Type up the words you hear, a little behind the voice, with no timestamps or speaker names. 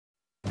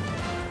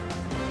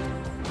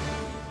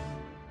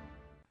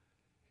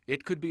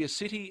It could be a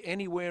city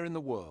anywhere in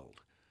the world.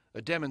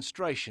 A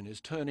demonstration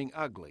is turning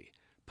ugly.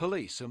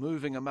 Police are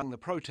moving among the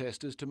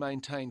protesters to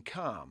maintain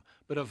calm,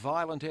 but a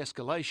violent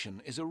escalation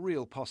is a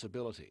real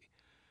possibility.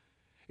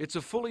 It's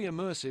a fully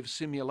immersive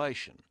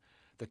simulation.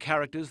 The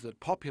characters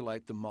that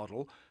populate the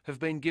model have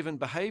been given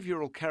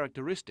behavioural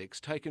characteristics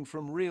taken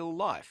from real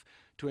life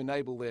to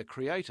enable their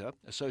creator,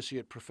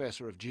 Associate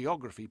Professor of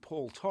Geography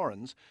Paul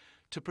Torrens,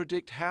 to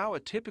predict how a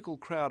typical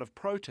crowd of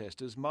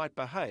protesters might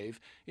behave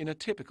in a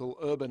typical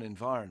urban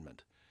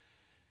environment.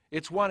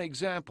 It's one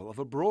example of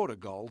a broader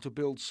goal to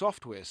build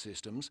software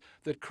systems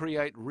that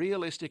create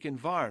realistic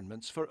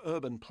environments for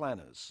urban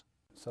planners.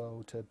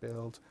 So to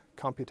build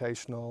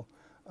computational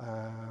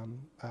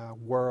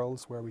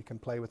worlds where we can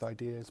play with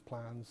ideas,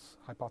 plans,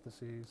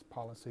 hypotheses,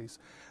 policies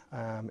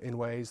in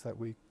ways that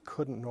we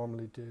couldn't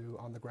normally do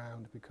on the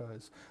ground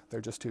because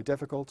they're just too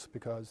difficult,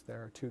 because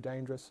they're too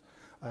dangerous,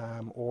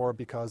 or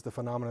because the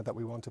phenomena that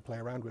we want to play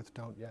around with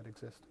don't yet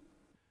exist.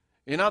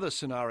 In other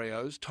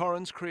scenarios,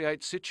 Torrens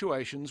creates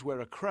situations where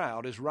a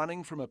crowd is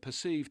running from a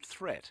perceived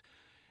threat.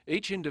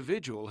 Each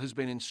individual has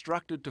been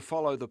instructed to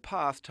follow the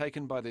path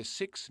taken by their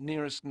 6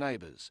 nearest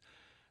neighbours.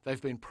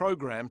 They've been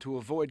programmed to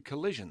avoid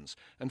collisions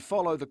and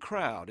follow the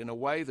crowd in a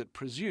way that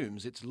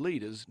presumes its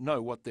leaders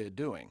know what they're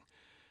doing.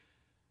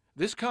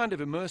 This kind of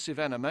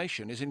immersive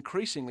animation is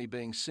increasingly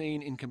being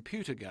seen in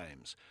computer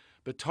games,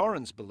 but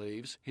Torrens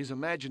believes his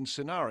imagined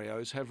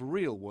scenarios have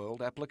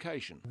real-world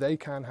application. They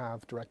can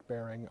have direct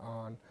bearing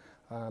on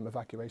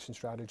evacuation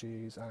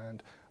strategies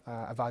and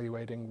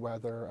evaluating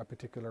whether a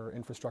particular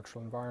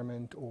infrastructural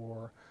environment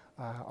or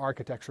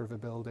architecture of a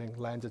building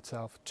lends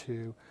itself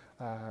to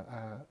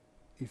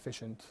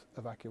efficient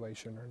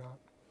evacuation or not.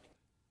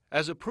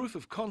 As a proof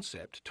of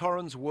concept,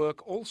 Torrens'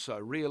 work also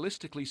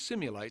realistically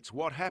simulates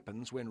what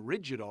happens when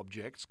rigid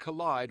objects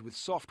collide with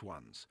soft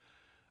ones,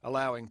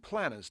 allowing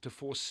planners to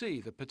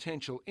foresee the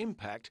potential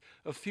impact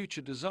of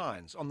future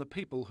designs on the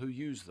people who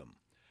use them.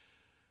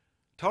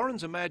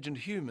 Torrens imagined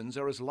humans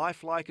are as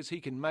lifelike as he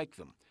can make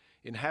them,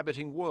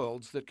 inhabiting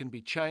worlds that can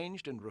be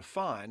changed and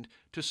refined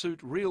to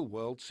suit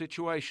real-world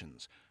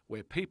situations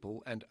where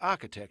people and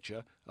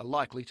architecture are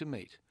likely to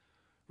meet.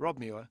 Rob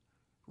Muir,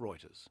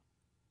 Reuters.